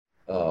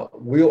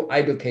will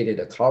educate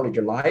the college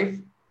life,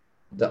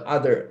 the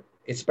other,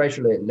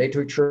 especially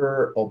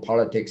literature or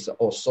politics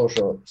or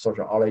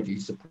sociology,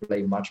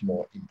 play much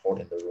more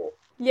important role.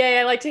 Yeah,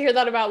 I like to hear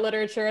that about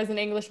literature as an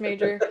English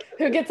major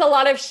who gets a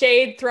lot of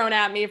shade thrown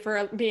at me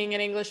for being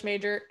an English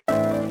major.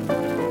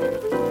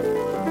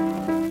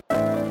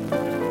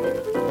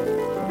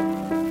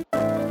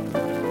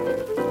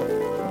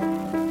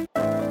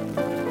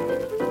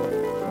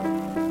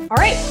 All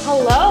right,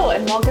 hello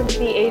and welcome to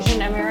the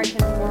Asian American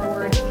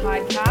Forward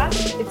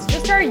podcast. It's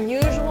just our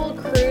usual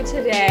crew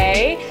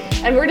today,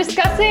 and we're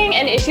discussing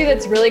an issue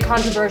that's really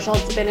controversial.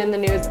 It's been in the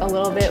news a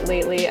little bit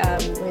lately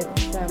with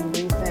some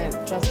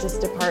recent Justice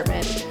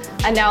Department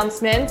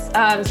announcements.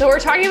 So we're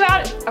talking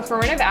about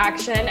affirmative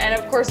action,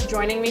 and of course,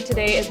 joining me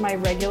today is my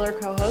regular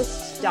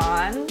co-host,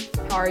 Don.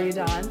 How are you,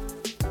 Don?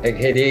 Hey,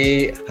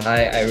 Katie.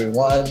 Hi,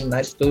 everyone.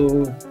 Nice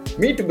to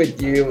meet with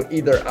you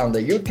either on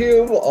the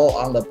YouTube or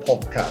on the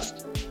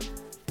podcast.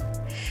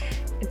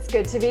 It's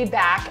good to be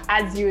back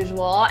as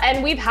usual.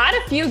 And we've had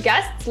a few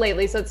guests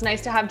lately, so it's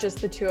nice to have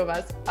just the two of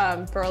us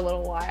for a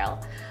little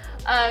while.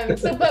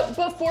 But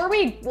before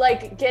we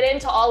get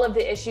into all of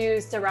the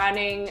issues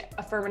surrounding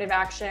affirmative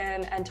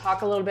action and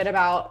talk a little bit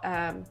about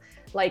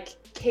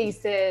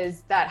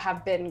cases that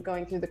have been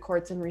going through the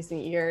courts in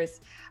recent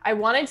years, I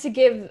wanted to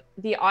give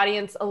the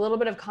audience a little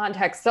bit of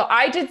context. So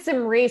I did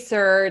some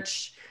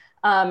research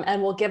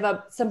and we'll give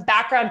up some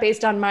background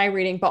based on my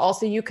reading, but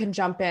also you can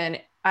jump in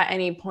at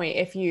any point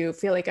if you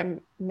feel like I'm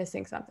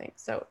missing something.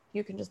 So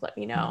you can just let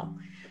me know.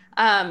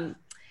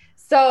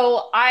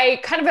 So I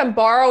kind of am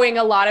borrowing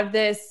a lot of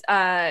this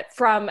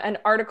from an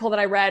article that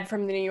I read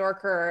from the New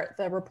Yorker.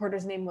 The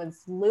reporter's name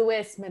was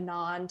Louis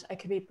Menand. I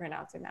could be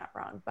pronouncing that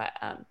wrong, but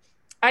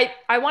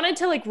I wanted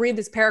to read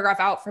this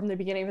paragraph out from the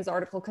beginning of his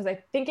article because I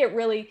think it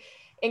really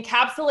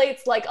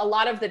encapsulates a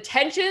lot of the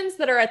tensions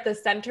that are at the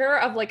center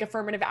of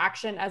affirmative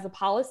action as a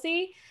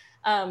policy.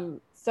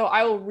 So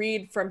I will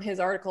read from his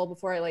article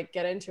before I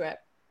get into it.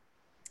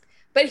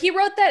 But he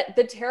wrote that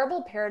the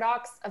terrible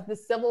paradox of the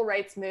civil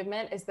rights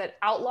movement is that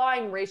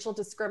outlawing racial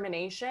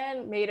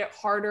discrimination made it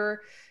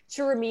harder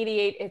to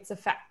remediate its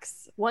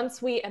effects.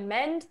 Once we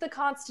amend the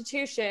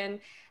Constitution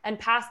and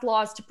pass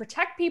laws to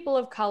protect people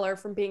of color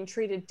from being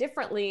treated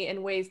differently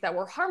in ways that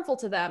were harmful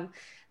to them,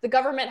 the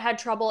government had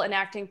trouble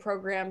enacting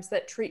programs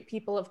that treat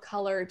people of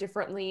color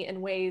differently in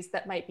ways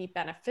that might be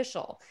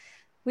beneficial.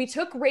 We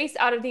took race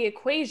out of the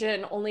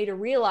equation only to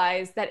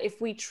realize that if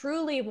we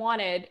truly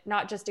wanted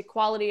not just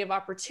equality of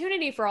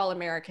opportunity for all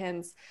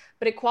Americans,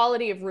 but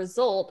equality of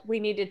result, we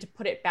needed to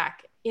put it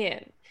back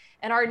in.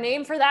 And our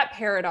name for that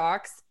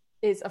paradox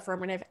is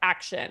affirmative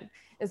action,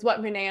 is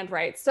what Menand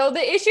writes. So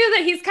the issue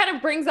that he's kind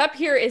of brings up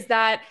here is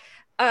that,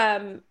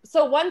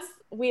 so once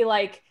we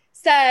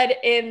said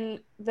in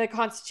the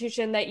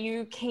Constitution that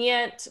you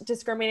can't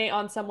discriminate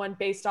on someone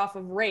based off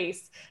of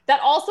race,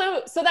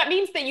 so that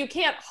means that you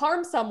can't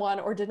harm someone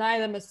or deny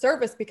them a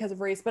service because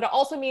of race, but it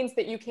also means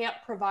that you can't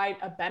provide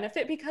a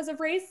benefit because of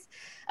race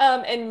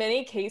in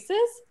many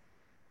cases.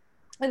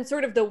 And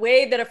sort of the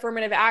way that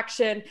affirmative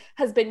action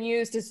has been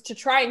used is to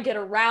try and get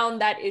around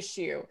that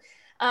issue.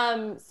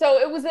 So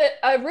it was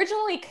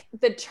originally,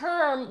 the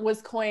term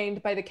was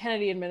coined by the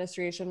Kennedy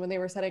administration when they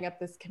were setting up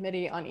this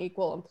committee on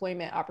equal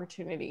employment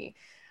opportunity.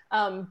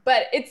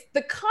 But it's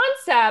the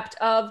concept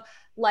of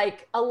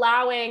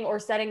allowing or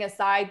setting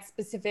aside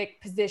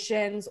specific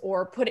positions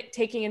or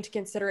taking into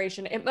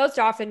consideration. It most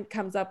often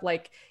comes up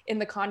in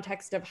the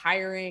context of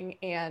hiring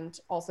and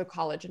also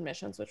college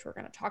admissions, which we're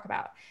going to talk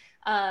about.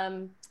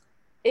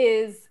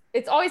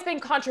 It's always been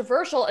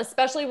controversial,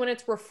 especially when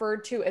it's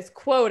referred to as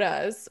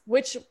quotas,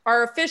 which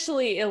are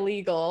officially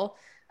illegal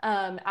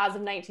as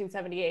of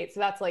 1978. So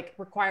that's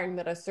requiring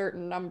that a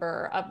certain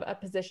number of a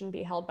position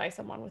be held by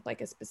someone with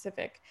a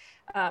specific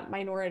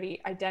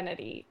minority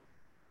identity.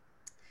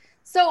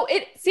 So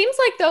it seems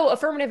though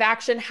affirmative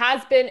action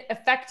has been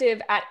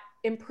effective at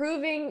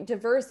improving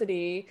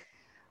diversity,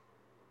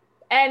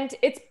 and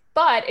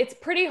it's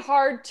pretty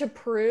hard to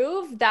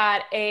prove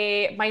that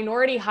a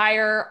minority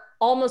hire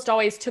almost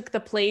always took the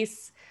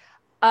place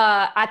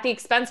at the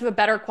expense of a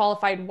better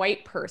qualified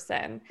white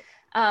person.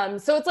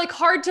 So it's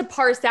hard to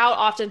parse out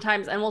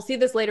oftentimes, and we'll see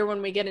this later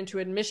when we get into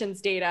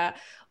admissions data,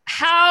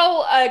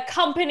 how a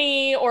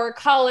company or a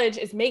college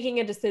is making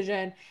a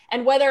decision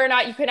and whether or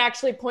not you can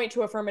actually point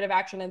to affirmative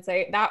action and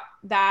say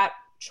that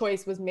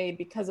choice was made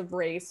because of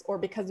race or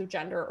because of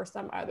gender or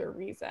some other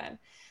reason.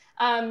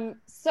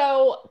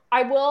 So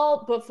I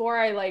will, before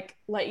I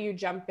let you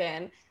jump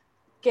in,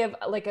 give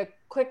a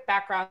quick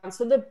background.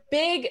 So the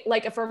big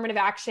affirmative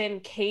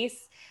action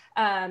case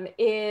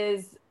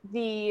is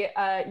the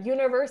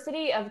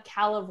University of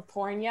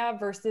California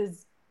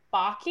versus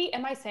Bakke.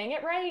 Am I saying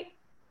it right?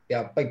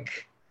 Yeah,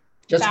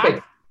 just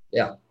Bakke.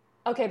 Yeah.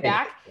 Okay,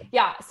 Bakke.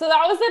 Yeah. So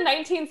that was a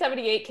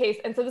 1978 case,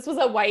 and so this was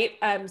a white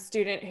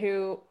student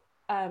who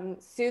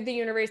sued the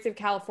University of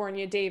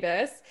California,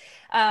 Davis,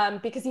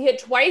 because he had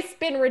twice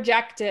been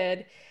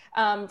rejected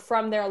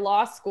from their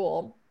law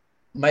school.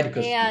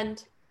 Medical school.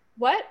 And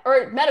what?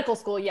 Or medical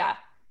school, yeah.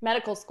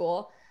 Medical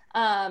school.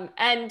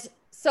 And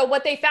So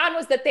what they found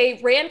was that they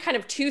ran kind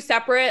of two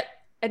separate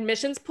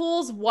admissions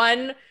pools,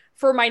 one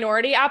for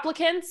minority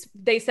applicants.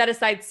 They set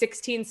aside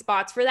 16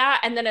 spots for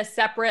that, and then a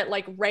separate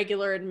like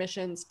regular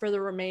admissions for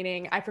the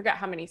remaining, I forget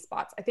how many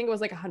spots. I think it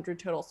was like 100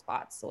 total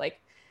spots. So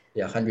like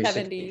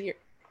 160.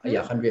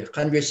 Yeah,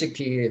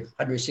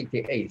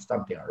 168,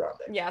 something around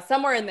there. Yeah,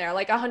 somewhere in there,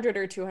 like 100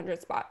 or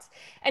 200 spots.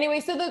 Anyway,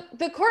 so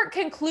the court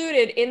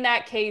concluded in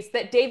that case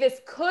that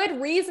Davis could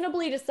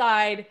reasonably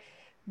decide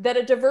that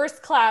a diverse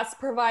class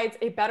provides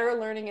a better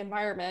learning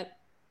environment.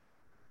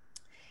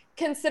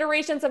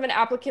 Considerations of an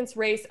applicant's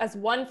race as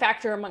one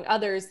factor among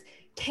others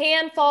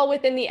can fall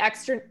within the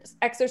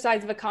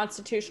exercise of a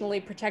constitutionally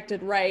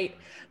protected right,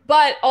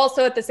 but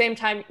also at the same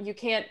time, you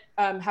can't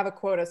have a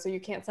quota, so you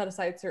can't set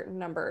aside certain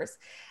numbers.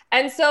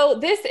 And so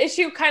this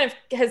issue kind of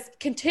has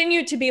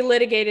continued to be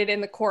litigated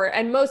in the court.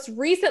 And most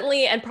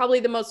recently, and probably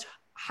the most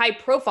high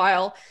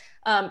profile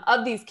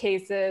of these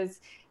cases,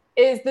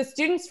 is the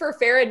Students for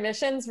Fair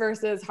Admissions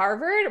versus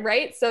Harvard,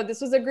 right? So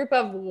this was a group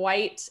of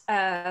white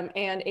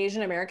and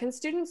Asian American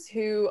students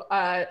who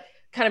kind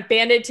of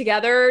banded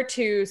together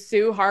to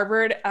sue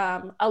Harvard,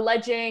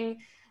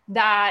 alleging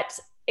that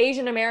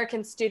Asian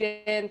American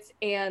students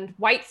and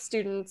white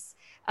students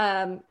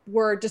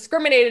were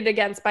discriminated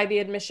against by the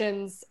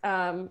admissions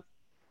of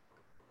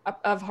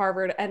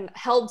Harvard and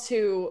held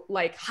to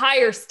like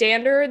higher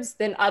standards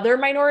than other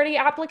minority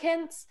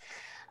applicants.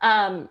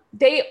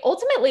 They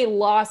ultimately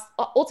lost.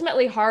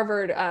 Ultimately,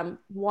 Harvard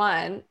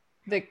won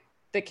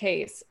the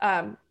case,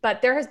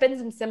 but there has been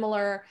some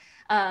similar.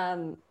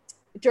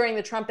 During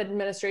the Trump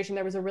administration,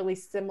 there was a really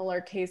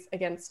similar case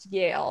against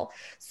Yale.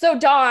 So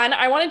Dawn,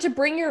 I wanted to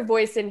bring your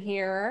voice in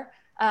here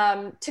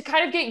to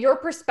kind of get your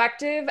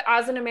perspective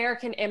as an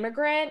American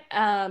immigrant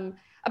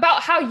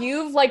about how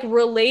you've like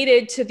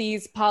related to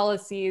these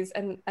policies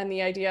and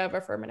the idea of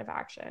affirmative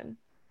action.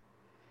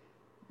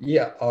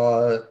 Yeah,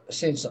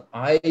 since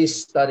I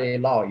study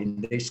law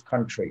in this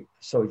country,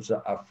 so it's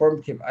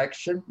affirmative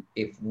action.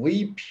 If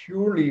we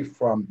purely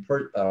from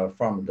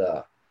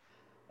the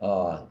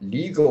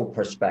legal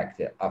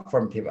perspective,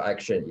 affirmative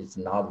action is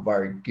not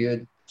very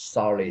good,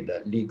 solid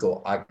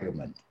legal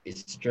argument.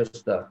 It's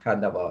just a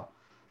kind of a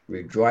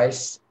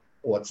redress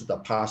what's the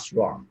past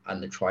wrong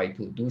and try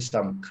to do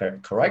some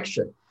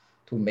correction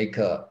to make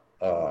the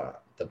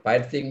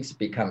bad things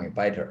becoming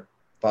better.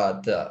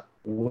 But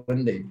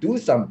when they do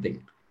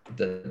something,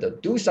 the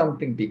do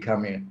something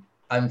becoming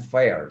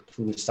unfair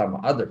to some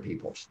other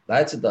people.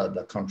 That's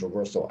the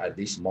controversial at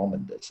this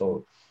moment.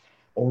 So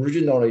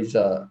originally,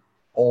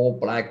 all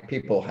Black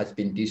people has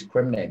been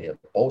discriminated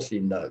both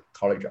in the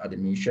college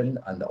admission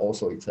and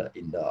also it's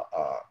in the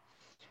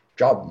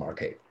job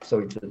market. So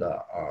it's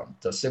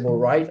the civil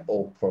rights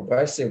or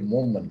progressive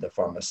movement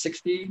from the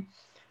 60s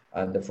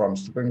and from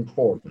Supreme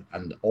Court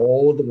and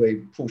all the way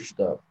push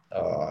the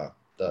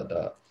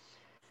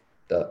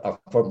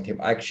affirmative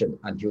action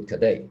until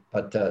today.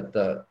 But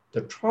the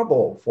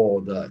trouble for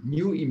the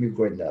new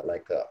immigrant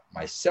like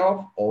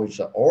myself or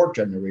it's our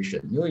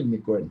generation, new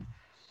immigrant,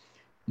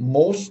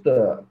 most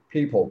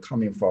people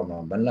coming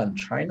from mainland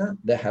China,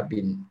 they have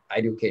been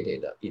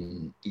educated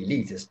in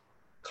elite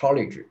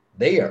college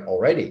there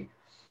already.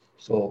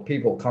 So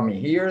people coming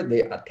here,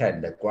 they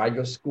attend the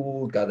graduate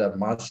school, got a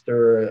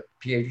master,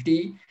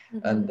 PhD,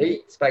 and they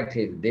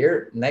expected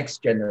their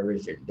next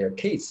generation, their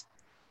kids,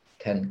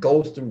 can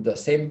go through the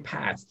same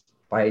path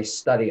by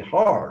study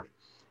hard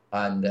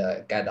and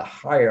get a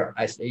higher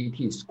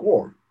SAT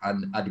score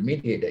and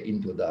admitted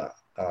into the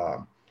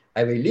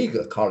Ivy League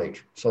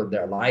college. So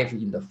their life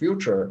in the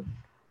future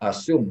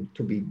assumed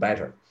to be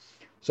better.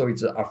 So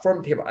it's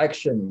affirmative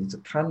action. It's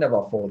kind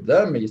of for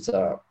them, it's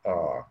a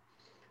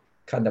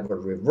kind of a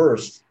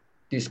reverse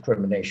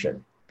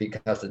discrimination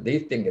because they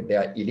think they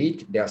are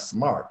elite, they are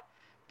smart.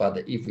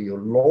 But if you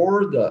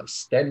lower the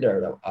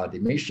standard of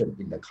admission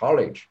in the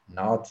college,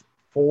 not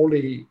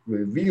fully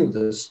review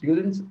the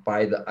students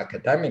by the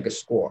academic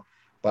score,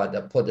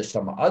 but put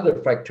some other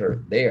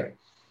factor there,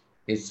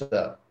 it's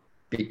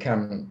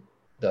become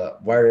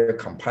very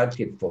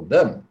competitive for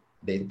them.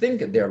 They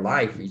think their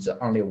life is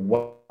only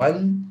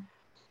one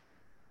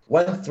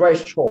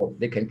threshold.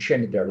 They can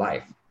change their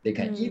life. They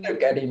can either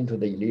get into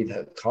the elite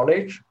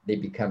college, they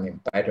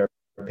become better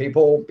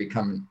people,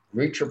 become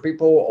richer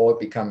people, or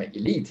become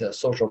elite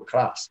social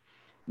class.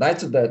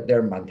 That's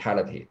their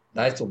mentality.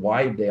 That's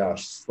why they are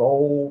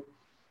so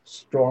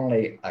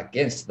strongly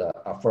against the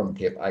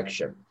affirmative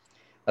action.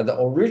 And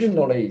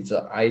originally,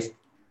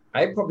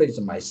 I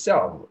published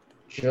myself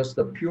just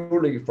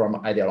purely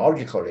from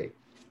ideologically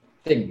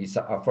think it's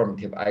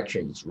affirmative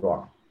action is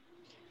wrong.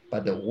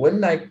 But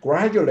when I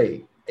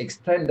gradually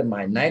extend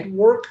my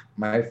network,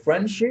 my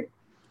friendship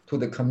to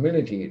the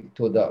community,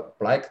 to the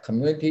Black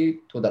community,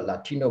 to the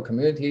Latino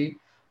community,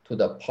 to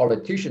the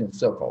politician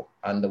circle,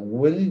 and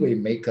when we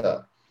make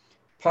a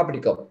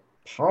public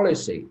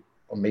policy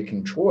or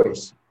making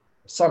choice,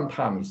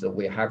 sometimes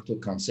we have to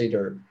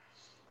consider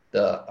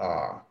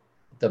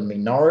the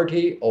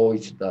minority or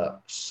it's the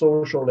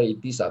socially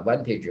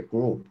disadvantaged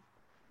group.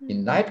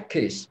 In that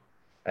case,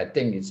 I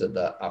think it's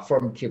the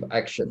affirmative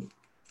action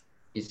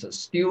it's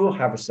still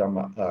have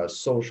some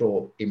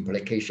social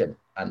implication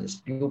and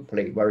still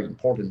play very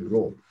important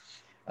role.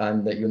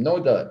 And you know,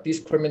 the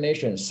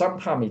discrimination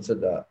sometimes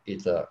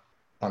it's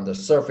on the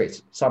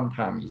surface,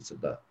 sometimes it's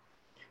the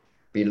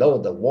below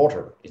the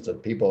water. It's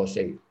people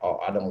say, oh,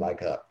 I don't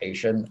like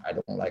Asian, I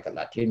don't like a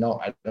Latino,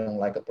 I don't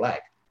like a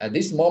black. At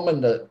this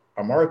moment, the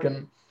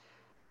American,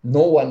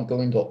 no one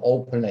going to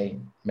openly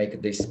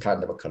make this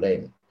kind of a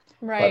claim.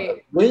 Right.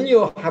 But when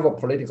you have a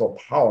political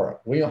power,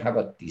 when you have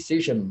a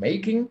decision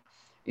making,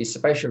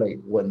 especially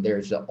when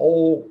there's an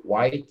all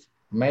white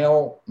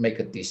male make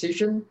a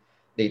decision,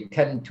 they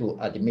tend to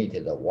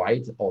admit the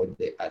white or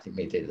they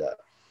admit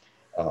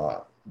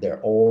their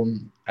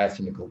own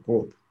ethnic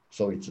group.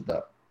 So it's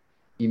the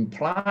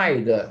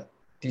implied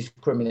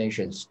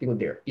discrimination still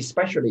there,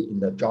 especially in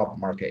the job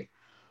market.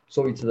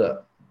 So it's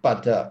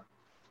but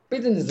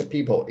business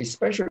people,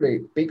 especially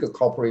bigger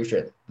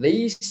corporation,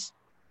 they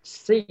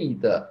see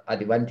the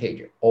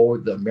advantage or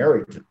the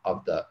merit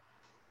of the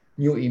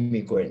new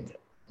immigrant,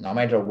 no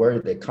matter where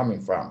they're coming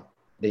from.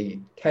 They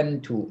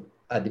tend to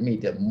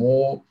admit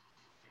more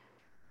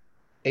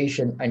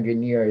Asian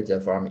engineers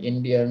from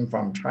India,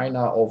 from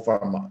China, or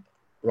from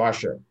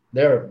Russia.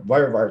 They're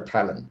very, very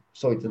talented.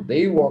 So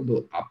they want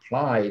to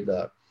apply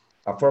the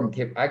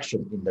affirmative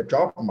action in the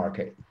job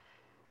market.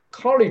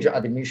 College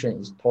admission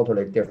is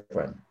totally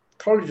different.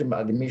 College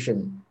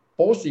admission,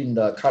 both in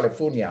the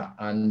California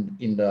and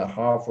in the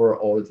Harvard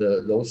or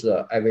those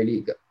Ivy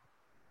League,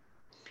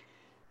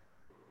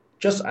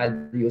 just as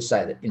you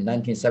said, in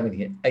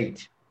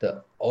 1978,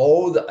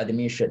 all the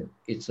admission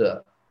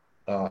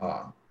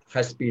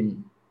has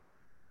been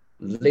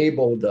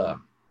labeled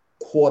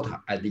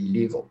quota as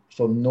illegal.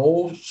 So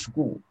no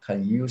school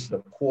can use the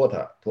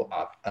quota to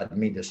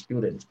admit the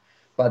students.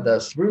 But the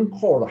Supreme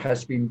Court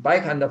has been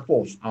back and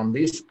forth on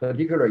this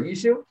particular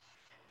issue.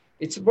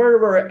 It's very,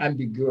 very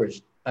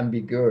ambiguous.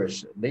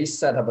 They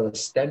set up a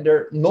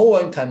standard. No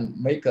one can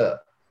make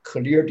a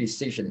clear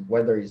decision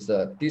whether it's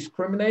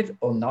discriminate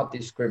or not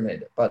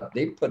discriminate, but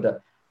they put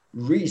a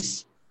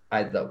race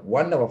as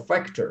one of a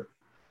factor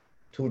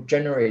to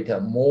generate a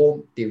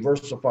more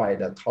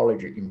diversified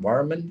college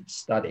environment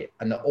study,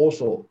 and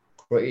also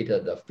create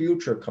the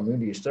future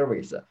community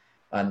service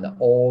and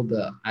all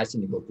the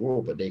ethnic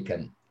group they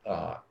can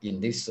in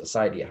this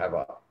society have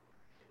a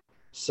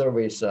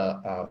service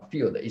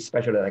field,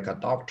 especially like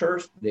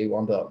doctors. They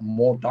want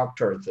more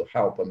doctors to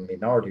help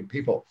minority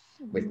people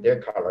with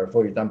their color.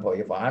 For example,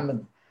 if I'm a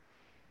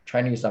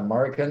Chinese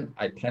American,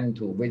 I tend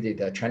to visit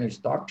a Chinese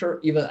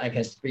doctor. Even I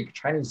can speak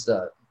Chinese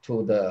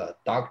to the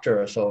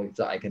doctor, so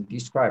I can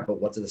describe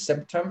what's the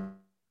symptom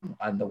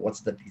and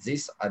what's the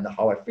disease and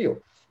how I feel.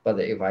 But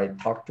if I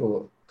talk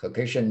to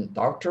Caucasian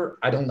doctor,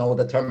 I don't know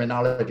the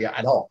terminology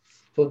at all.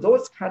 So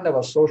those kind of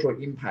a social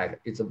impact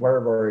is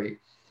very, very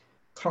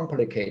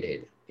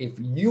complicated. If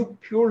you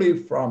purely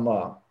from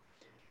a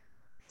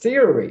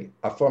theory,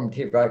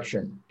 affirmative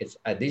action, it's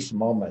at this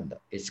moment,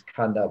 it's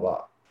kind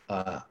of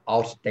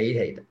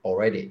outdated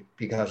already,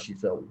 because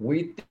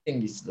we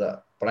think it's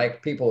the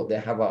Black people, they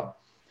have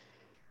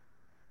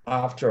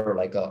after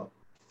like a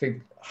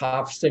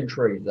half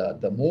century,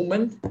 the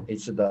movement,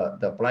 it's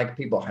the Black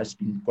people has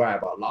been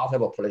grab a lot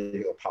of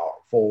political power.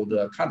 For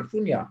the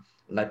California,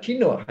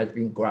 Latino has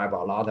been grab a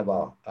lot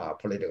of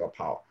political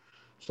power.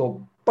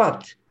 So,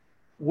 but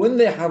when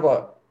they have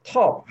a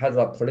top has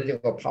a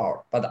political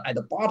power, but at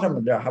the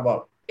bottom they have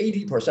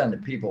 80%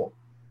 of people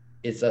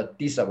is a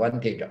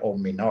disadvantage or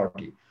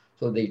minority.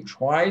 So they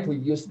try to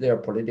use their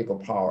political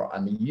power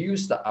and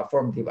use the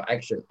affirmative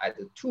action as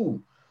a tool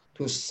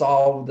to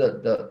solve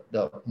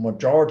the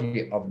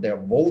majority of their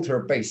voter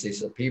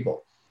basis of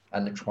people,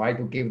 and try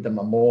to give them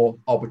a more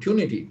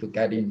opportunity to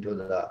get into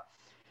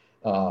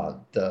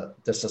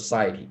the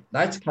society.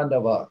 That's kind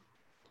of a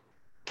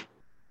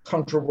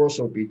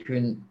controversial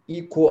between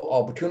equal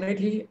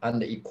opportunity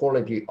and the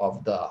equality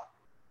of the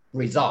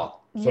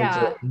result. So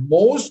yeah.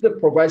 Most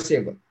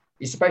progressive,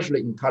 especially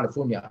in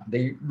California,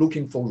 they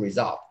looking for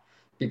result,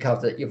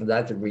 because if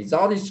that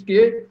result is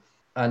good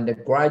and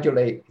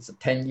gradually it's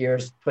 10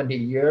 years, 20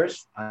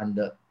 years, and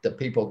the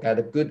people get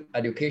a good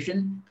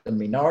education, the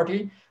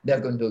minority, they're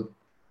going to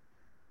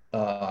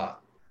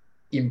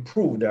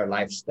improve their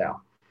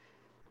lifestyle.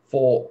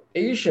 For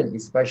Asian,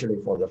 especially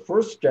for the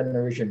first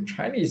generation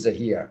Chinese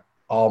here,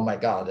 oh my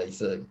God, it's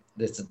a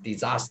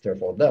disaster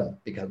for them,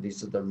 because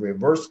this is the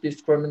reverse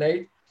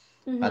discriminate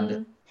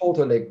and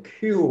totally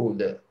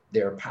killed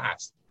their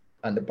past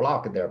and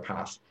block their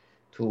past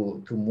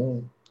to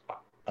move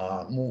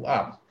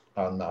up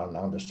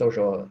on the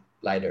social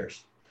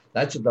ladders.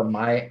 That's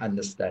my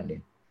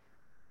understanding.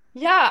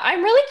 Yeah,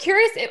 I'm really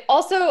curious. It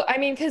also, I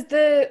mean, because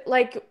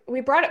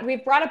we've brought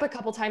up a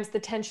couple times the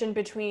tension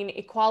between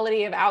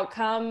equality of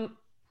outcome.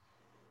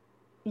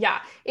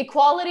 Yeah,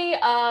 equality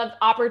of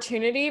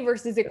opportunity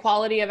versus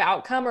equality of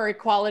outcome, or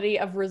equality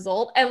of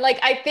result. And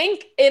I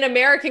think in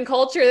American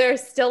culture,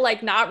 there's still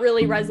not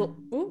really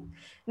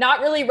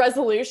not really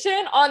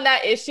resolution on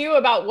that issue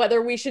about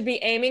whether we should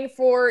be aiming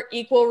for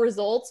equal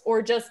results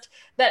or just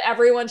that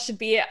everyone should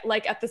be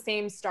at the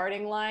same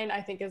starting line,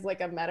 I think is like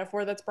a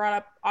metaphor that's brought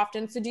up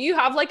often. So do you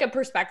have like a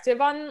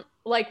perspective on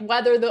like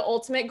whether the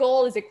ultimate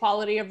goal is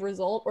equality of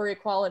result or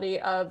equality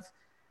of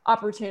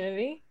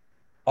opportunity?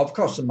 Of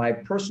course, my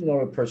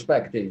personal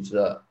perspective is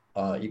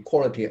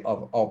equality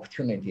of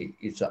opportunity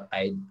is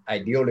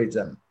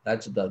idealism.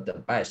 That's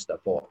the best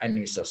for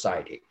any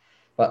society.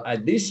 But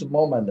at this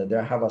moment,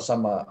 there have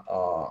some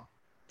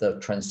the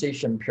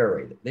transition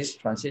period. This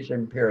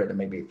transition period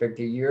may be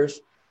 50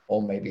 years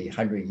or maybe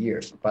 100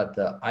 years. But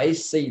I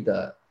see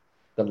the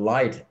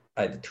light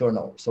at the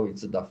tunnel. So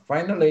it's the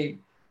finally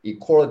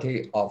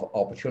equality of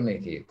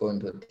opportunity going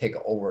to take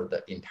over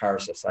the entire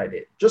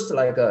society. Just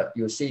like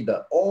you see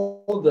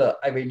all the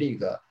Ivy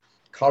League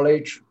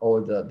college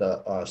or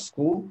the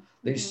school,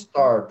 they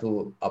start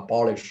to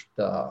abolish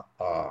the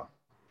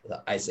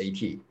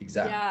SAT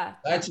exam. Yeah.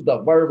 That's the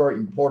very, very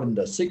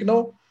important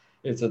signal.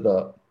 It's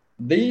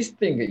this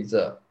thing is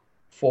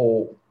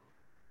for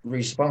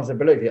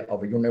responsibility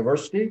of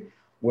university.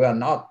 We are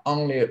not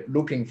only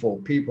looking for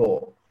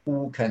people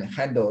who can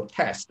handle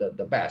tests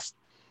the best,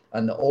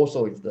 and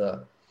also it's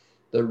the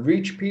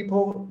rich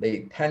people,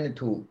 they tend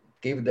to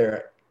give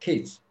their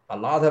kids a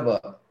lot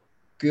of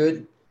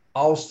good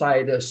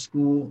outside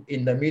school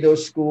in the middle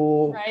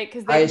school, right?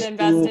 Because they can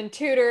invest in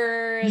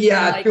tutors,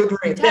 yeah, like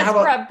tutoring, test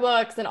prep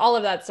books and all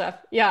of that stuff.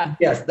 Yeah.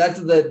 Yes, that's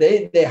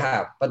they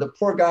have. But the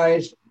poor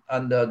guys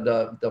and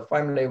the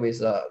family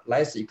with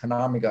less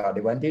economic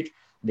advantage,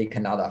 they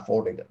cannot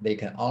afford it. They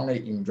can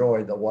only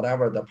enjoy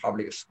whatever the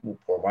public school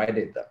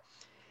provided.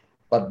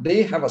 But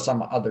they have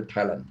some other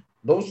talent.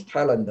 Those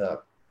talent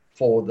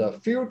for the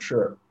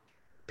future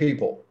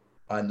people,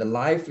 and the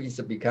life is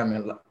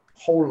becoming a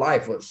whole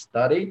life of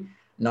study,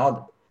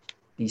 not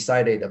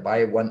decided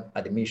by one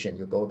admission.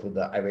 You go to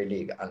the Ivy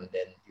League and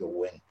then you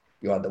win.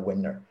 You are the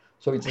winner.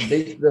 So it's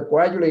they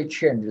gradually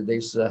change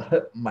this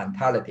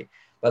mentality.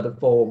 But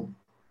for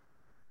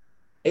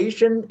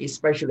Asian,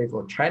 especially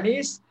for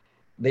Chinese,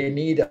 they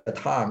need a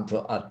time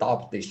to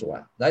adopt this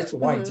one. That's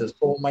why it's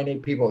so many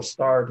people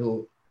start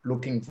to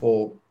looking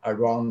for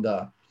around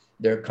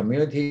their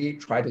community,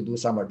 try to do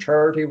some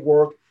charity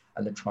work,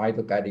 and try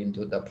to get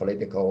into the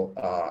political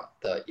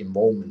the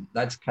involvement.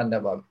 That's kind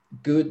of a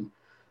good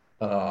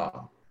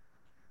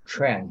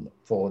trend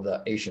for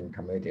the Asian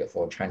community,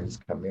 for Chinese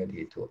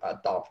community to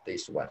adopt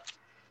this one.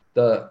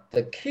 The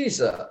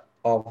case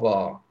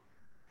of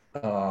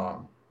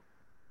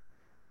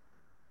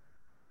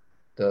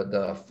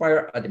the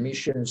fire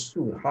admission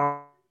suit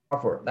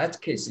Harvard,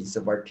 that case is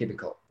very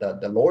typical.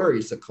 The lawyer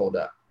is called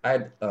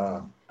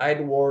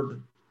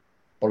Edward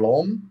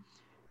Blum.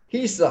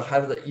 He's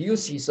has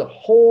used his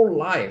whole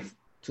life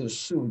to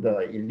sue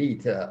the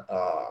elite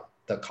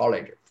the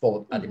college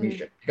for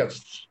admission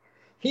because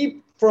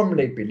he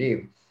firmly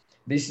believes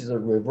this is a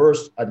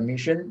reverse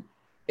admission.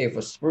 If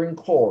a Supreme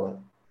Court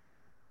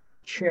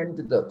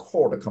changed the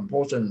court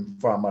composition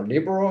from a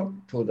liberal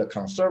to the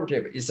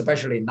conservative,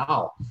 especially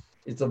now,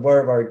 it's a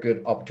very, very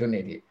good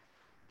opportunity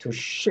to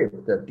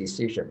shift the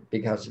decision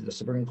because the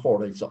Supreme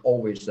Court is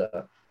always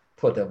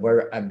put a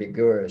very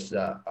ambiguous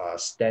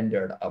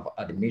standard of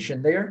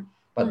admission there.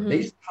 But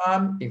this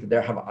time, if they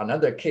have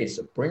another case,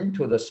 bring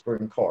to the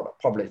Supreme Court,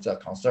 probably the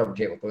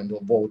conservative are going to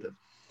vote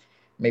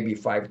maybe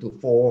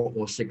 5-4 or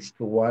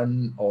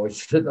 6-1 or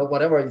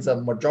whatever is a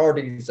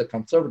majority is a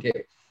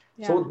conservative.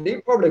 Yeah. So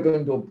they're probably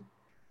going to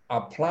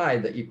apply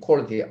the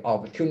equality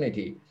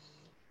opportunity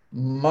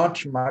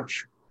much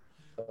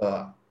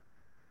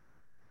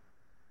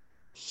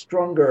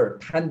stronger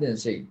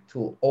tendency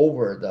to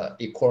over the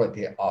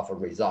equality of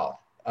result.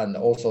 And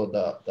also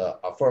the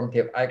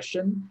affirmative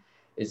action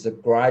is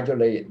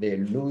gradually they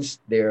lose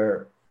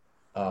their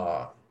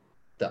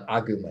the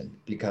argument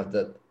because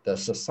the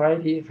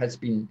society has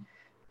been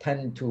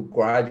tend to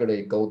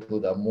gradually go to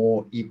the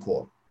more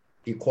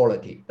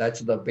equality.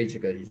 That's the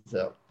basically is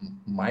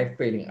my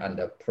feeling and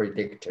the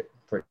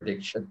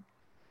prediction.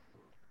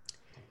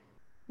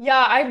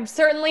 Yeah, I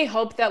certainly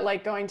hope that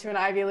like going to an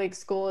Ivy League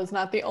school is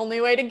not the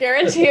only way to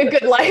guarantee a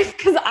good life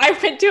because I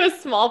went to a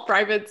small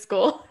private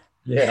school.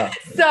 Yeah.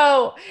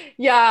 So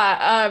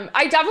yeah,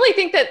 I definitely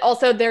think that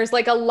also there's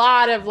like a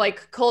lot of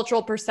like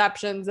cultural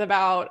perceptions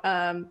about,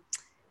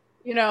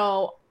 you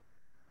know,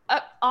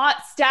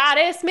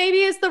 status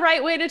maybe is the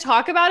right way to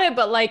talk about it.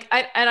 But like,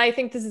 I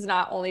think this is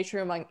not only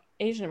true among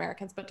Asian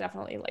Americans, but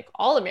definitely like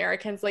all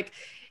Americans. Like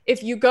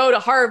if you go to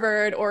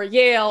Harvard or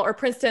Yale or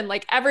Princeton,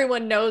 like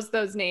everyone knows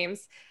those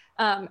names.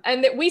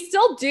 And that we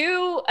still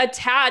do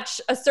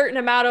attach a certain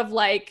amount of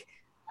like,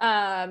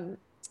 I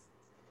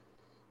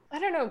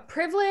don't know,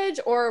 privilege,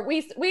 or we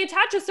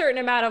attach a certain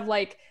amount of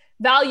like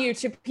value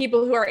to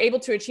people who are able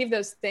to achieve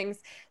those things.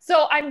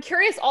 So I'm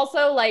curious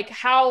also like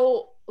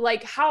how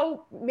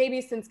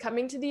maybe since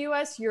coming to the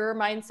US, your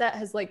mindset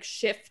has like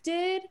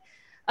shifted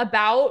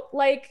about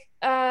like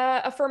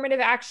affirmative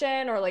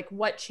action, or like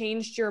what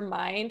changed your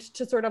mind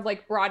to sort of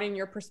like broaden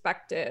your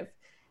perspective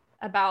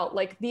about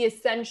like the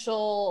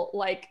essential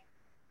like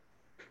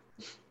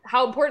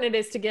how important it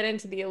is to get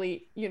into the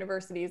elite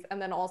universities,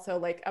 and then also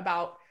like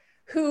about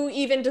who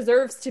even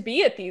deserves to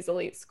be at these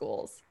elite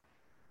schools.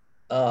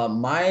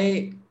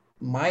 My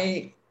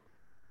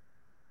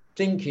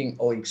thinking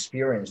or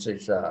experience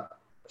is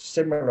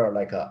similar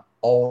like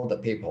all the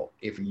people.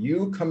 If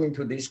you come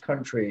into this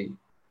country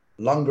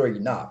longer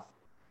enough,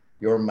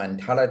 your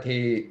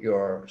mentality,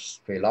 your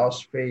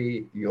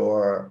philosophy,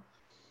 your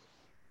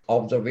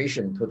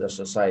observation to the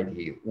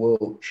society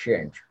will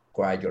change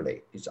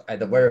gradually. It's at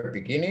the very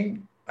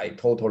beginning, I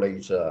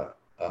totally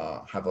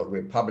have a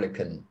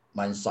Republican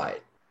mindset.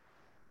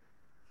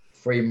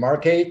 Free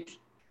market,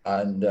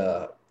 and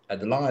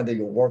as long as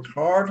you work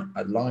hard,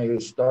 as long as you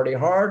study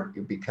hard,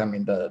 you become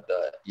in the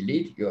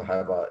elite. You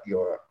have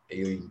you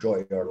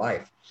enjoy your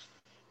life.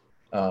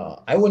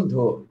 I went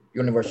to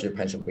University of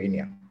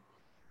Pennsylvania.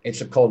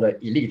 It's called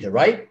elite,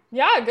 right?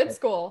 Yeah, good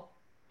school.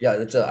 Yeah,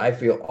 it's I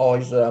feel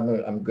always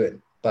I'm good.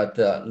 But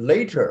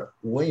later,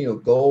 when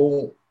you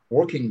go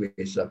working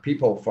with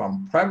people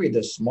from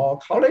private small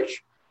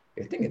college,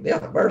 you think they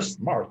are very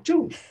smart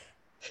too.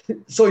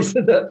 So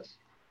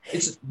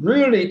it's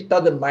really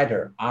doesn't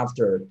matter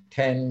after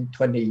 10,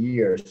 20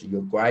 years,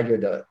 you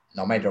graduate,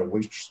 no matter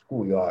which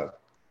school you are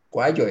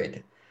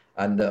graduate.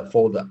 And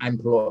for the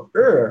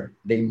employer,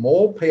 they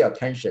more pay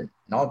attention,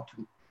 not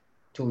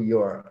to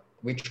your,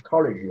 which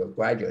college you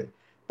graduate,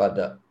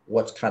 but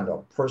what kind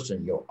of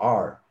person you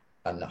are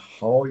and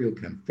how you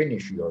can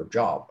finish your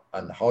job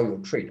and how you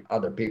treat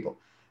other people.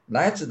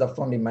 That's the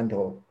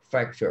fundamental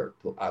factor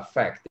to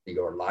affect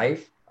your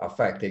life,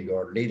 affect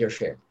your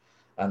leadership.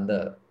 And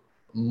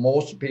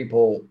most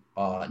people,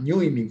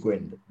 new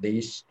immigrant,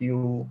 they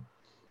still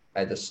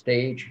at the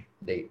stage,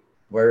 they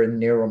very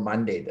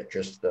narrow-minded,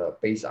 just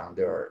based on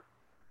their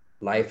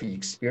life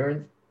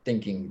experience,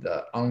 thinking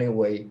the only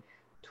way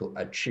to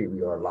achieve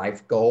your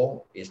life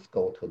goal is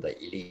go to the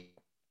elite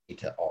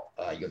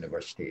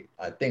university.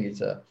 I think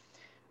it's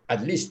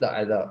at least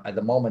at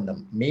the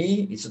moment,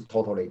 me, it's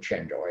totally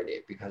changed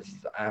already because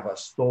I have a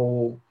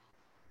so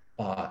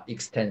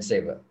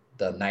extensive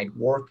the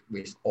network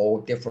with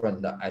all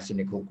different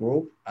ethnic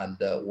group, and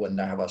when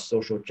I have a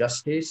social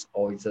justice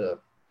or it's a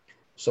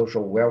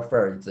social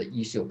welfare is the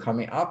issue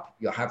coming up,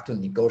 you have to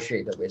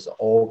negotiate with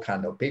all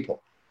kind of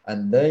people,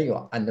 and then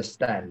you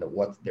understand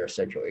what's their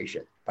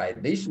situation. By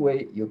this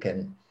way, you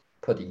can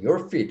put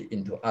your feet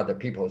into other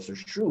people's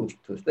shoes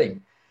to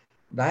think.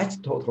 That's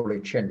totally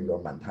change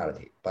your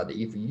mentality. But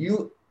if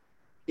you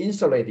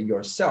insulate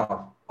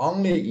yourself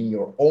only in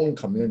your own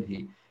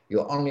community,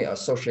 you only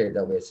associate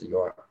with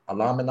your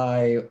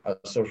alumni,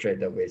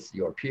 associated with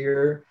your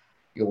peer,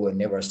 you will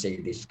never see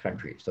this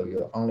country. So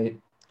you only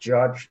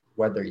judge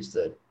whether it's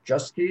a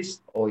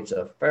justice or it's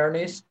a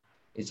fairness,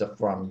 it's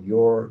from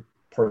your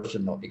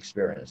personal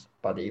experience.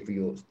 But if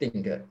you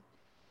think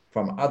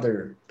from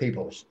other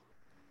people's,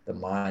 the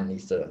mind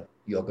is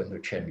you're going to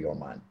change your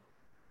mind.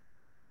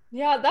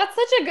 Yeah, that's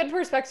such a good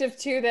perspective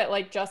too, that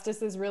like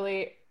justice is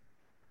really,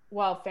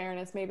 well,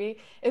 fairness maybe,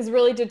 is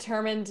really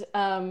determined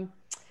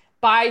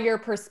by your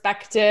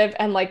perspective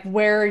and like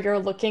where you're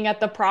looking at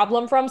the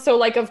problem from. So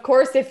like, of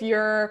course, if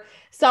you're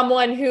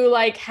someone who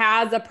like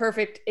has a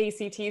perfect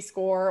ACT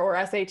score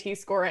or SAT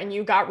score and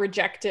you got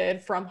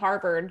rejected from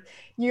Harvard,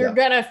 you're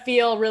gonna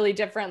feel really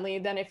differently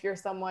than if you're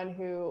someone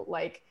who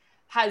like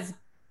has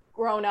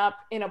grown up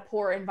in a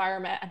poor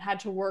environment and had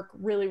to work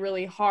really,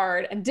 really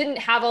hard and didn't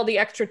have all the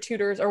extra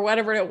tutors or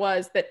whatever it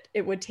was that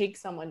it would take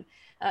someone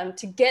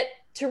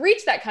to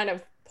reach that kind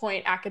of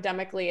point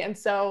academically. And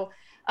so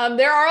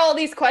there are all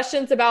these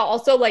questions about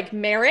also like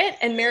merit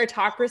and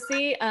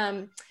meritocracy.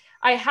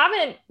 I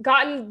haven't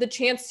gotten the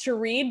chance to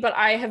read, but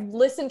I have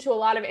listened to a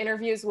lot of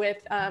interviews with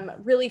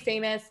really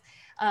famous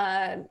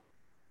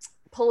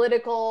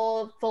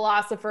political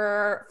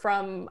philosopher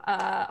from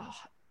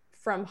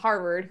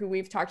Harvard, who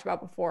we've talked about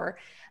before,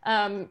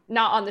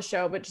 not on the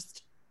show, but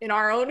just in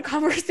our own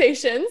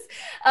conversations,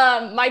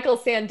 Michael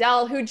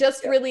Sandel, who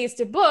just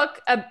released a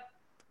book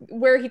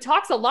where he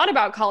talks a lot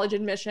about college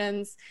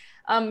admissions,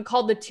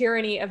 called The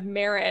Tyranny of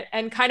Merit,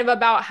 and kind of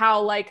about how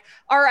like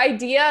our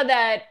idea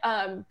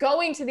that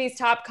going to these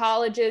top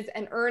colleges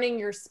and earning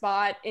your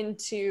spot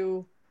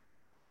into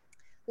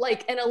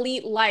like an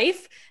elite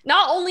life,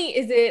 not only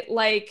is it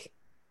like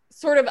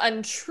sort of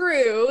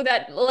untrue,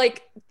 that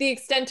like the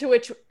extent to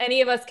which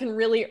any of us can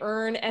really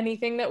earn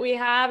anything that we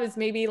have is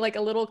maybe like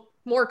a little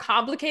more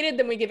complicated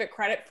than we give it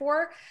credit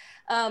for,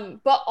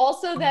 but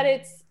also that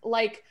it's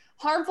like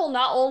harmful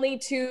not only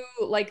to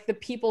like the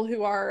people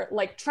who are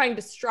like trying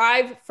to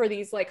strive for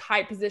these like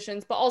high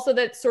positions, but also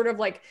that's sort of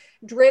like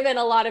driven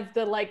a lot of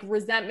the like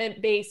resentment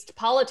based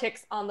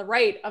politics on the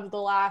right of the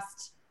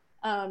last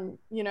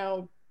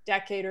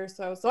decade or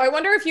so. So I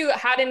wonder if you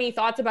had any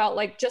thoughts about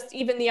like just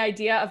even the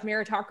idea of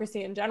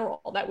meritocracy in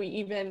general, that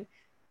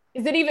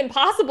is it even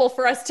possible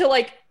for us to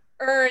like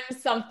earn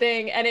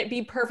something and it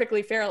be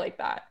perfectly fair like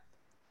that?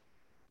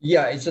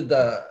 Yeah, it's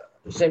the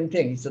same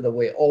thing. So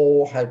we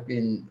all have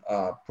been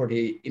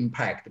pretty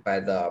impacted by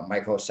the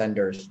Michael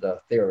Sanders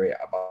the theory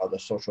about the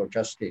social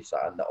justice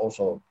and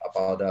also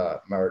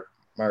about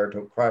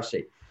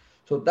meritocracy.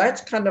 So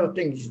that's kind of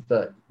things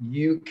that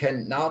you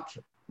cannot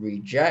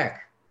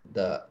reject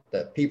the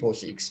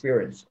people's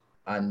experience.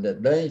 And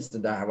then it's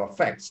that have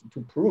facts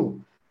to prove.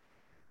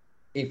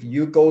 If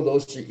you go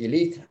those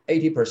elite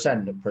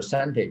 80%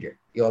 percentage,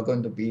 you are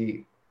going to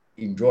be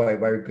enjoy a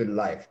very good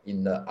life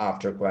in the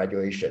after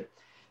graduation.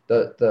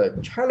 The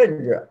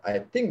challenge, I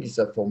think, is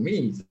for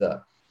me is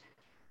the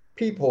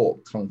people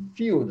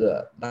confuse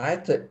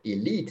that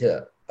elite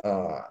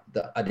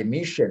the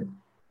admission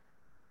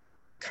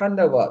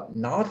kind of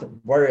not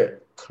very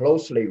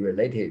closely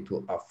related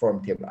to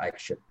affirmative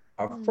action.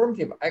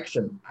 Affirmative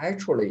action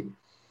actually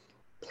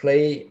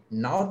play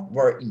not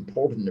very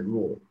important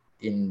role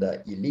in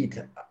the elite,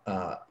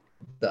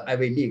 the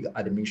Ivy League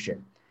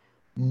admission.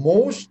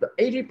 Most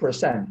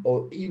 80%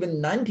 or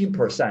even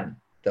 90%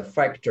 the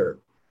factor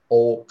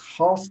or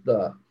cause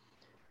the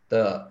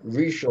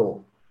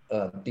racial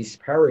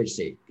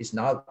disparity is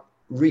not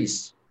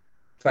race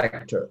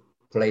factor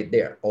played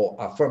there or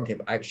affirmative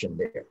action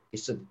there.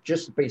 It's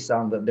just based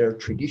on their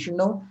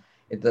traditional,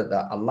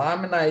 the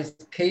alumni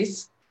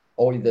case,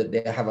 or either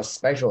they have a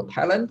special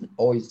talent,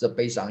 or it's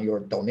based on your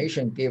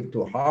donation give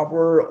to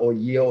Harvard or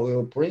Yale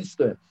or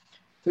Princeton.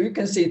 So you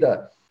can see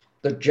the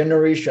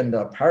generation,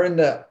 the parent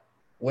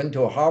went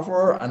to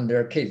Harvard and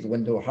their kids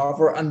went to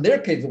Harvard and their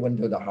kids went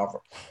to the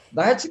Harvard.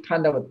 That's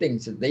kind of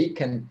things they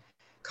can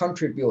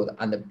contribute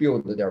and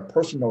build their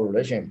personal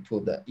relation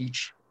to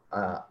each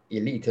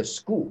elite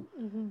school.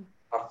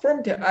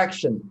 Affirmative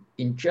action,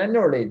 in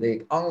generally,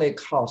 they only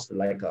cost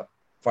like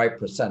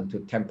 5% to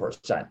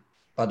 10%.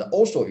 But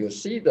also you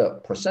see the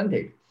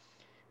percentage,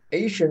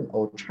 Asian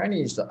or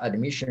Chinese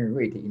admission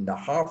rate in the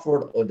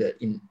Harvard or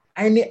in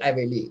any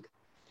Ivy League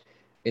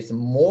is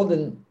more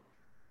than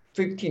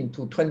 15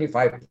 to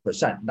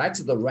 25%. That's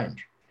the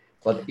range.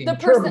 But in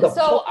terms of,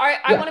 so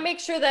I want to make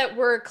sure that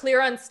we're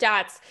clear on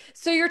stats.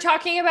 So you're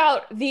talking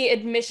about the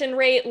admission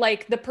rate,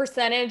 like the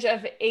percentage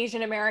of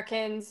Asian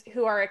Americans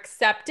who are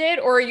accepted,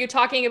 or are you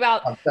talking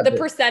about the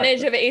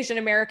percentage of Asian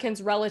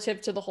Americans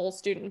relative to the whole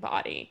student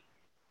body?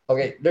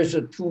 Okay, there's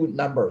two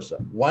numbers.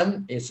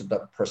 One is the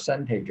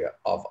percentage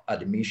of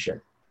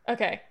admission.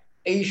 Okay.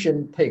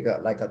 Asian take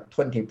like a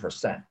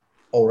 20%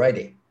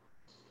 already.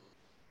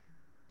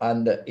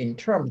 And in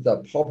terms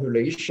of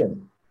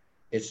population,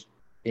 it's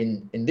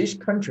in this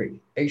country,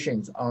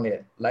 Asians only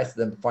less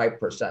than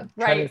 5%.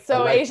 Right.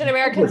 So Asian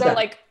Americans are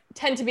like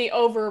tend to be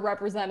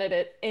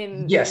overrepresented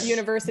in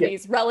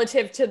universities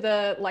relative to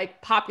the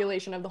like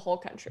population of the whole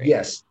country.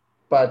 Yes,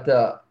 but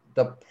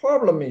the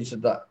problem is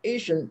the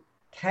Asian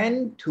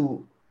tend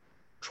to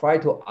try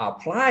to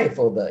apply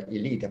for the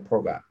elite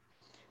program,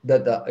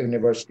 the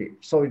university.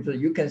 So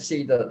you can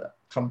see the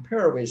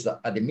compare with the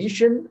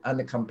admission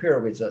and compare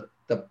with the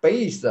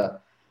base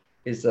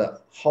is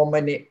how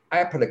many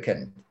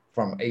applicants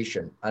from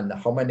Asian and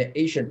how many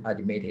Asian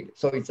admitted.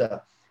 So it's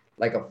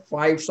like a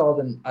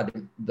 5,000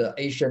 the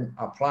Asian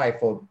apply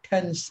for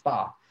 10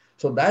 spots.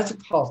 So that's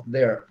cost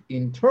their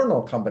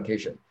internal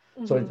competition.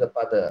 So it's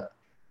about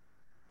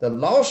the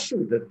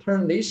lawsuit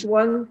turn this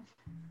one,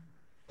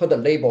 put a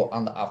label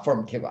on the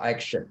affirmative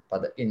action,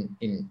 but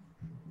in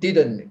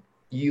didn't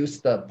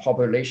use the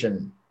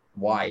population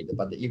wide.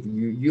 But if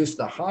you use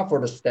the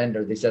Harvard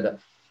standard, they said,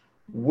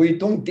 we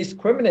don't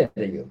discriminate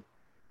you.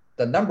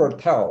 The number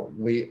tell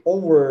we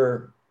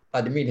over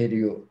admitted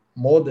you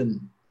more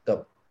than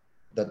the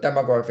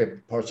demographic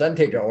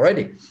percentage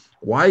already.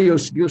 Why you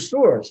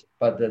sure?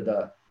 But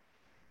the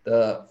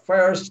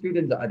fair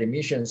student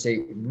admission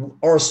say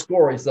our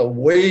score is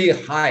way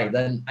high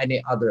than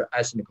any other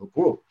ethnic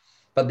group.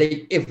 But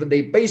if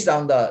they based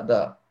on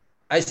the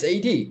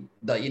SAT,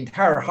 the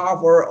entire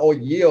Harvard or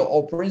Yale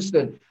or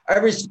Princeton,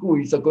 every school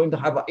is going to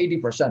have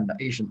 80%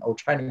 Asian or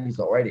Chinese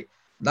already.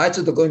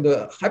 That's going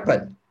to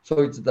happen.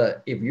 So it's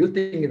if you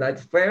think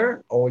that's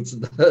fair, or it's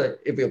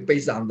if you're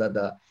based on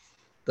the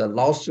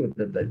lawsuit,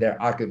 their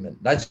argument,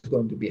 that's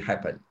going to be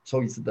happen.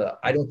 So it's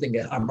I don't think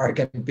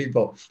American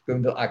people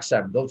going to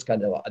accept those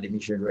kind of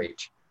admission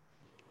rates.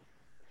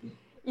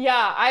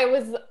 Yeah, I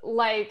was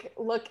like,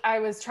 I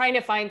was trying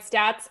to find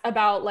stats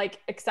about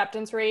like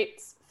acceptance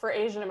rates for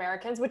Asian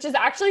Americans, which is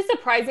actually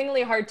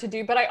surprisingly hard to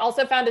do. But I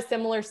also found a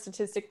similar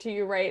statistic to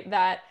you, right?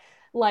 That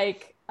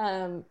like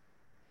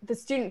the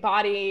student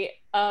body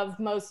of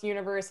most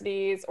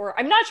universities, or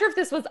I'm not sure if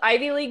this was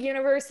Ivy League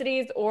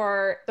universities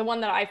or the one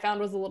that I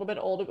found was a little bit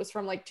old. It was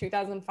from like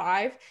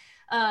 2005.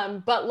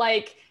 But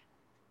like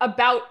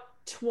about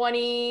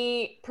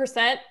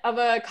 20% of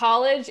a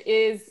college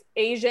is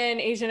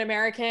Asian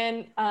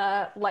American,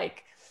 and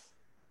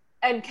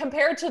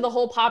compared to the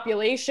whole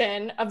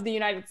population of the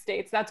United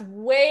States, that's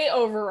way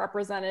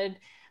overrepresented.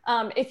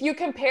 If you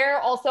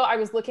compare also, I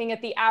was looking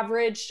at the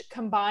average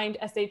combined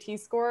SAT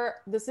score.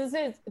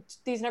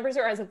 These numbers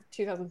are as of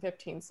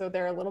 2015, so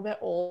they're a little bit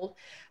old,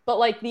 but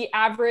like the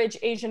average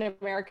Asian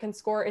American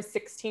score is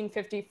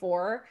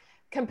 1654.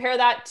 Compare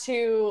that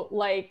to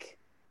like,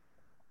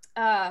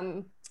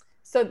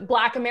 so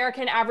Black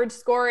American average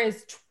score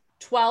is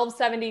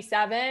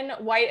 1277.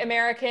 White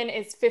American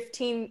is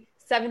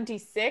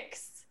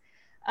 1576.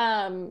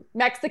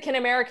 Mexican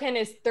American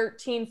is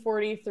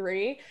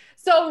 1343.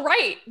 So,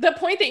 right, the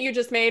point that you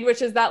just made,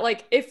 which is that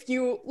like if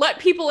you let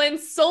people in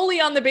solely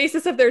on the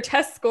basis of their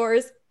test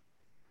scores,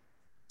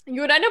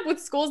 you would end up with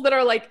schools that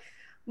are like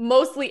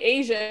mostly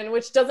Asian,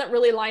 which doesn't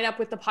really line up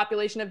with the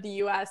population of the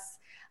US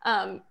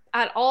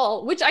at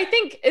all, which I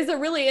think is a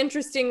really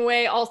interesting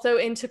way also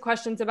into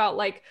questions about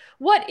like,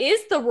 what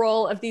is the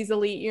role of these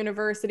elite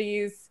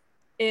universities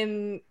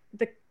in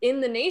the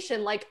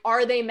nation? Like,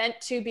 are they meant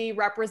to be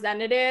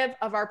representative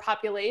of our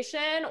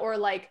population, or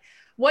like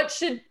what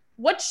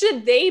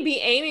should they be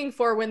aiming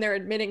for when they're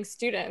admitting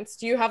students?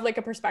 Do you have like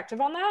a perspective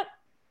on that?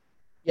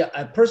 Yeah,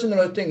 I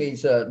personally think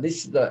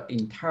this is the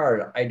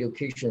entire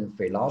education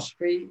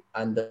philosophy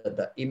and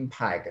the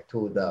impact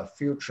to the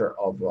future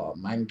of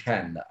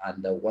mankind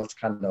and what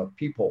kind of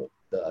people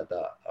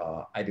the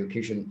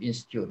education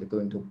institute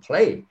going to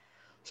play.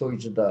 So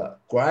it's the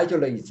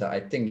gradually,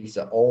 I think it's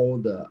all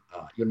the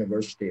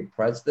university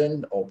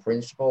president or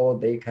principal,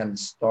 they can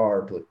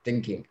start to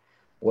thinking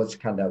what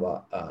kind of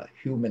a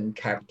human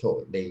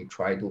capital they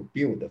try to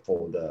build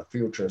for the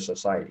future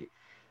society.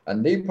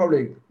 And they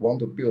probably want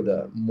to build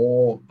a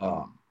more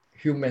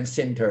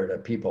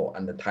human-centered people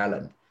and the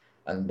talent.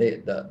 And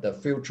the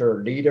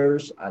future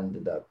leaders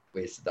and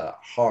with the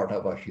heart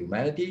of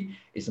humanity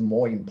is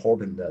more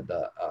important than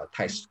the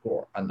test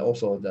score. And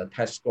also the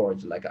test score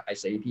is like a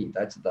SAT.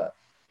 That's the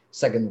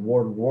Second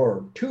World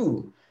War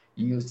II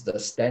used the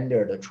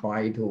standard to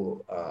try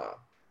to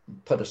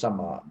put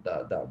some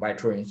the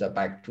veterans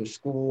back to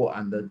school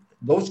and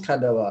those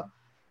kind of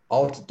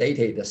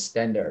outdated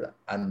standard.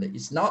 And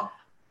it's not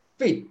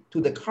fit to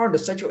the current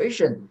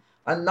situation.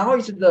 And now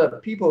it's the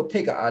people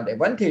take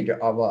advantage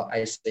of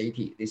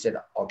SAT. They said,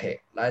 okay,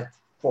 let's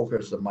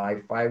focus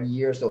my 5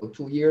 years or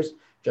 2 years,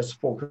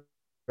 just focus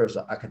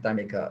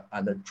academic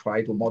and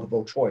try to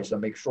multiple choice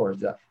and make sure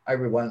that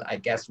everyone I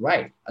guess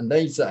right. And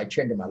then I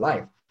changed my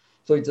life.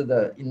 So it's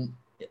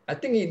I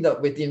think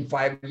within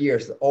 5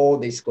 years, all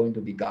this going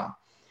to be gone.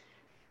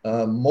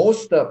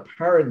 Most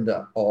parent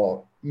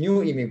or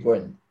new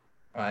immigrant,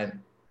 right?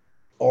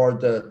 Or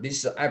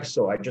this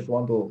episode, I just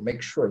want to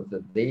make sure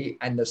that they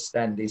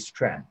understand this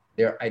trend,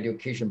 their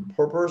education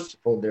purpose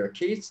for their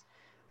kids,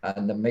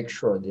 and make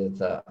sure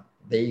that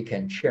they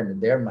can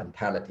change their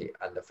mentality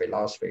and the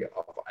philosophy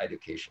of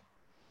education.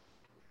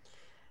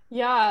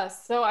 Yeah,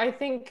 so I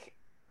think,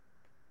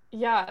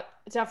 yeah,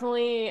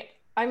 definitely.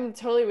 I'm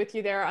totally with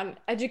you there on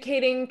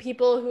educating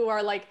people who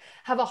are like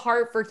have a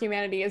heart for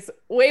humanity is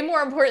way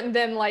more important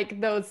than like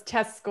those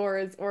test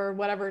scores or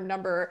whatever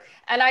number.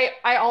 And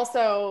I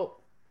also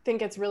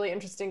think it's really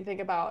interesting to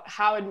think about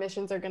how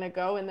admissions are going to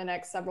go in the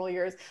next several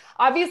years.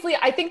 Obviously,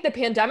 I think the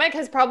pandemic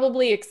has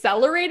probably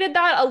accelerated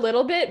that a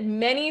little bit.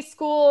 Many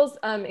schools,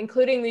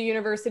 including the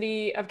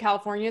University of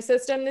California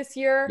system this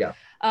year, Yeah.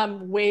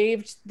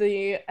 Waived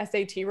the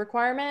SAT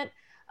requirement.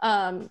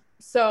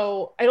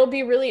 So it'll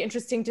be really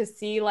interesting to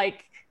see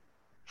like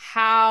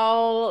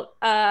how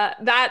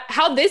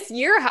how this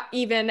year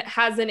even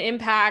has an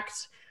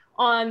impact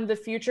on the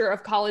future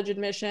of college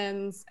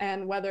admissions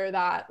and whether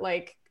that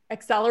like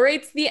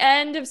accelerates the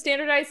end of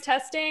standardized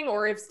testing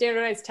or if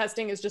standardized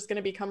testing is just going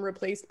to become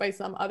replaced by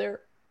some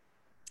other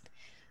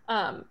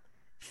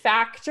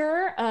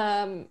factor.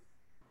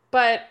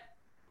 But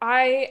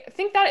I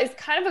think that is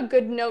kind of a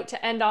good note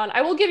to end on.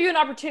 I will give you an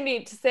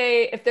opportunity to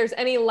say if there's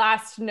any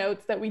last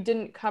notes that we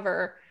didn't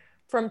cover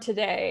from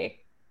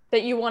today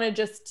that you want to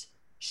just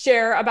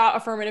share about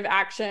affirmative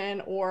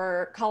action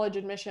or college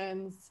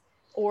admissions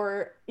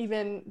or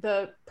even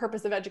the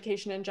purpose of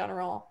education in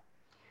general.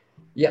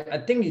 Yeah, I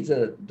think it's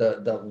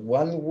the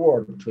one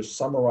word to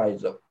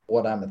summarize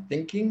what I'm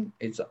thinking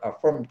is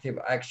affirmative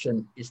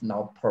action is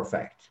not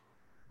perfect,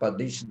 but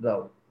this is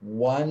the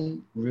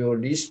one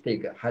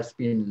realistic has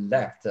been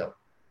left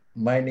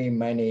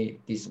many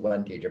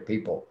disadvantaged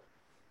people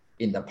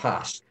in the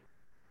past.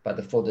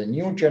 But for the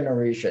new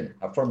generation,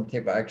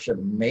 affirmative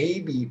action may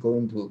be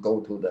going to go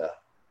to the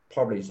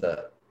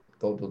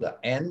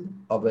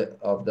end of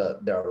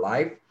their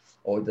life,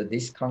 or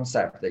this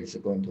concept is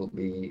going to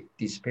be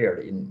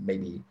disappeared in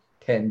maybe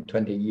 10,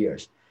 20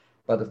 years.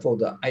 But for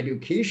the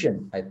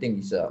education, I think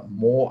it's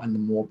more and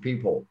more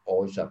people,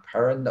 or it's a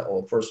parent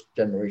or first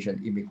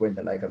generation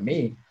immigrant like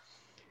me,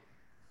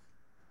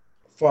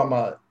 from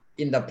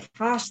in the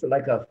past,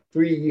 like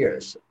 3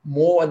 years,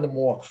 more and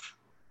more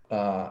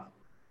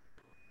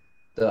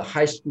the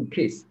high school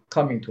kids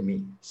coming to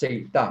me,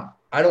 say, Don,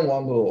 I don't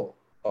want to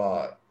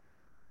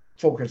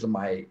focus on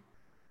my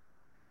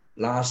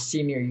last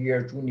senior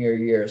year, junior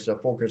years,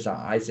 focus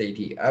on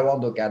SAT. I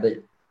want to get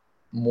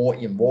more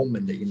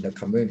involvement in the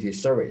community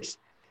service,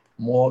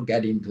 more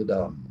get into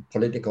the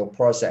political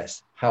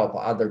process, help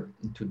others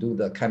to do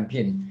the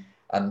campaign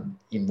and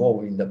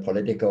involve in the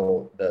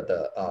political,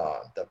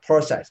 the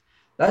process.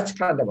 That's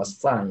kind of a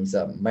sign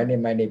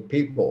many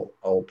people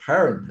or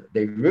parents,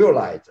 they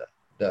realize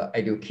the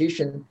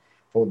education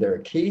for their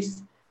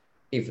kids,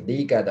 if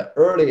they get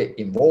early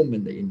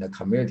involvement in the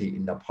community,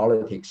 in the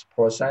politics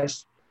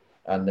process,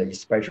 and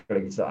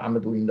especially I'm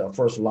doing the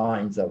first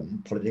lines of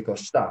political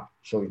stuff.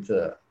 So it's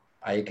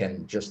I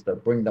can just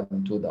bring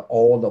them to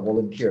all the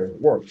volunteer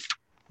work.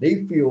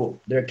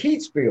 Their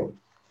kids feel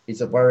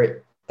it's a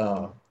very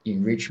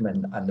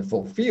enrichment and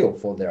fulfill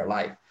for their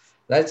life.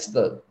 That's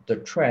the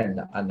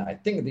trend. And I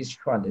think this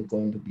trend is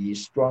going to be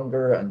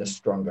stronger and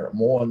stronger.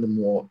 More and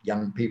more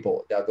young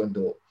people, they are going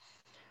to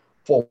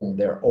form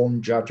their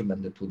own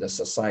judgment to the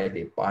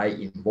society by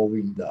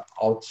involving the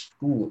out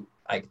school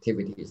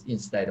activities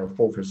instead of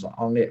focus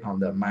only on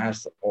the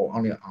math or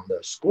only on the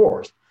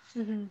scores.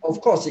 Mm-hmm.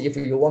 Of course, if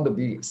you want to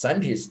be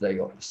scientist,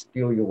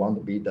 you want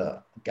to be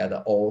get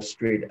all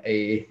straight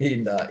A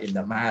in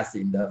the math,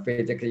 in the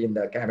physics, in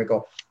the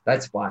chemical.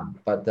 That's fine.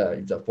 But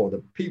for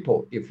the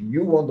people, if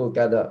you want to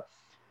get a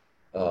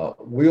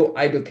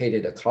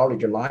well-educated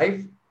college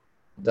life,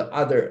 the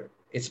other,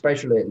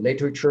 especially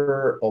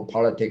literature or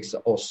politics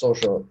or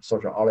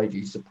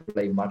sociology,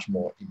 play much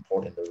more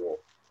important role.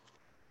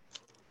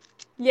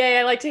 Yeah,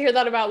 I like to hear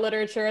that about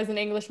literature as an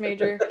English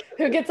major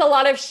who gets a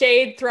lot of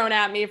shade thrown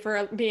at me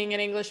for being an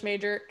English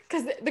major.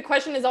 Because the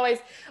question is always,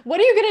 what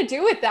are you going to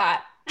do with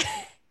that?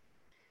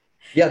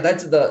 Yeah,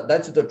 that's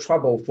the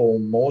trouble for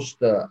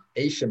most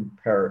Asian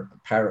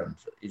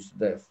parents is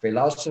the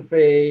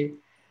philosophy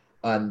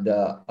and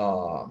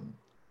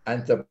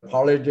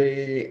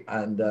anthropology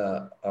and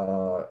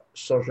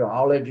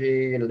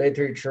sociology,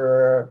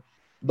 literature.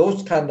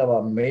 Those kind of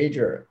a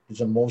major is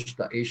the most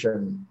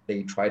Asian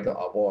they try to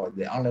avoid.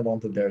 They only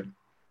want their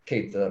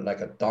kids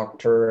like a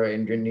doctor,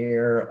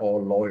 engineer,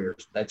 or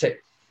lawyers. That's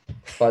it.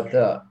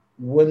 But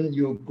when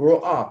you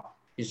grow up,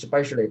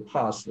 especially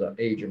past the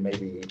age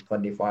maybe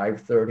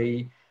 25,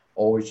 30,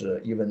 or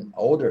even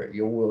older,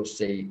 you will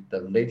see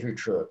the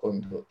literature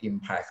going to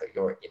impact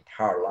your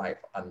entire life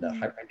and the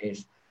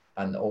happiness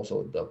and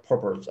also the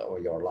purpose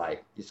of your life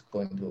is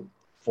going to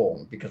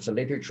form, because the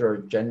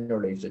literature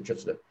generally is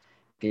just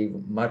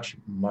give much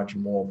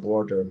more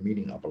broader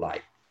meaning of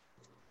life.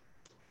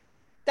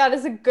 That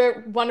is a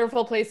good,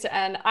 wonderful place to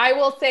end. I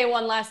will say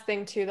one last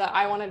thing too that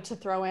I wanted to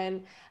throw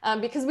in,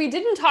 because we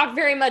didn't talk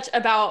very much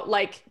about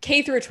like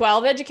K through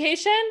 12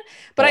 education,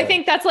 but I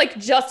think that's like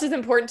just as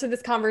important to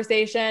this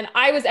conversation.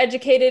 I was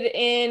educated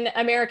in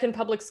American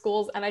public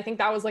schools, and I think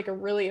that was like a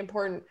really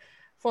important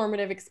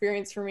formative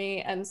experience for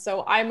me. And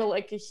so I'm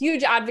a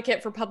huge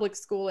advocate for public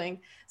schooling.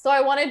 So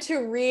I wanted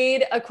to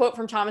read a quote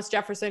from Thomas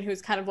Jefferson,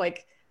 who's kind of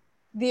like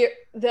the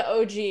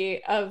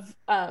OG of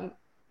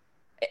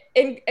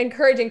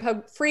encouraging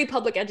free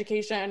public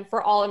education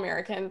for all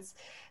Americans.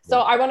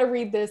 So I want to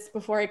read this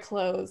before I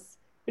close,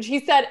 which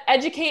he said,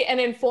 "Educate and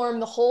inform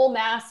the whole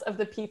mass of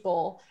the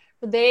people,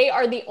 for they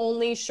are the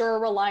only sure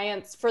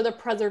reliance for the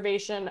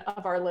preservation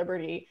of our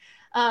liberty."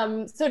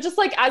 So just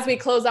like as we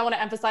close, I want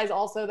to emphasize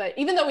also that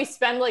even though we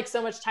spend like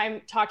so much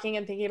time talking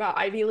and thinking about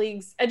Ivy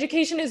Leagues,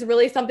 education is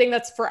really something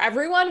that's for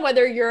everyone,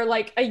 whether you're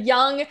like a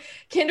young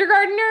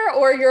kindergartner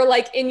or you're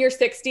like in your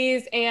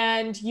 60s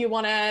and you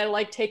want to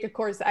like take a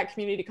course at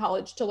community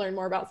college to learn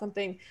more about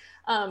something.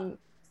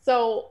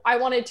 So I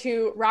wanted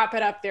to wrap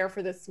it up there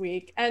for this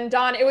week. And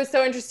Don, it was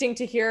so interesting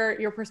to hear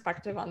your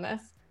perspective on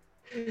this.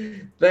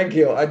 Thank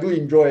you. I do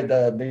enjoy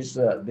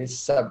this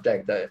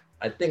subject.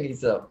 I think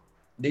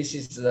this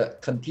is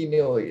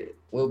continually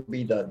will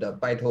be the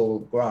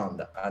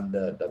battleground and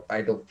the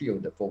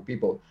battlefield for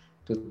people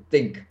to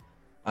think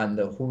and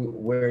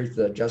where is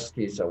the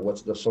justice,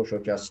 what's the social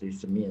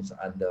justice means,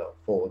 and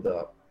for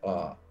the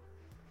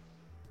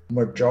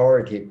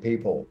majority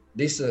people,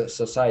 this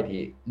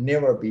society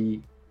never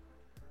be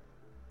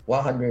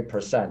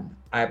 100%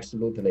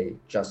 absolutely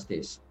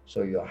justice.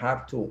 So you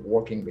have to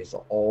working with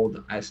all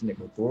the ethnic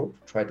group,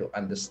 try to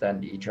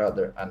understand each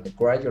other and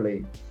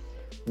gradually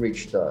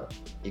reach the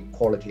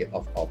equality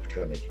of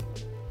opportunity.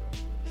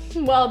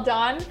 Well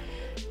done.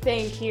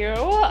 Thank you.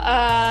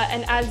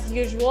 And as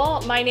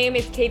usual, my name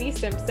is Katie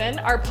Simpson.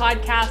 Our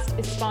podcast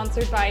is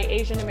sponsored by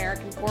Asian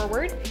American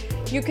Forward.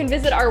 You can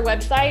visit our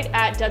website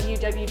at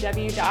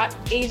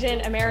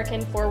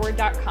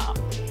www.asianamericanforward.com.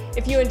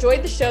 If you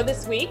enjoyed the show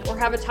this week or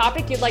have a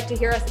topic you'd like to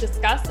hear us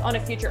discuss on a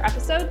future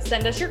episode,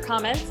 send us your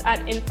comments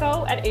at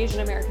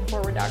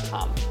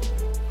info@asianamericanforward.com.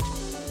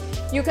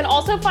 You can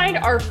also find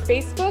our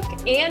Facebook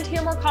and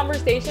hear more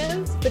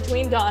conversations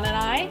between Don and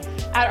I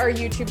at our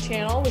YouTube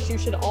channel, which you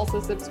should also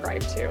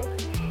subscribe to.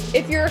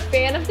 If you're a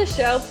fan of the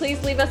show,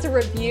 please leave us a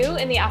review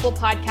in the Apple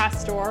Podcast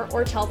Store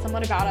or tell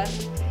someone about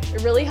us.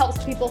 It really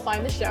helps people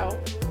find the show.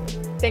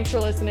 Thanks for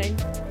listening.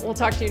 We'll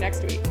talk to you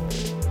next week.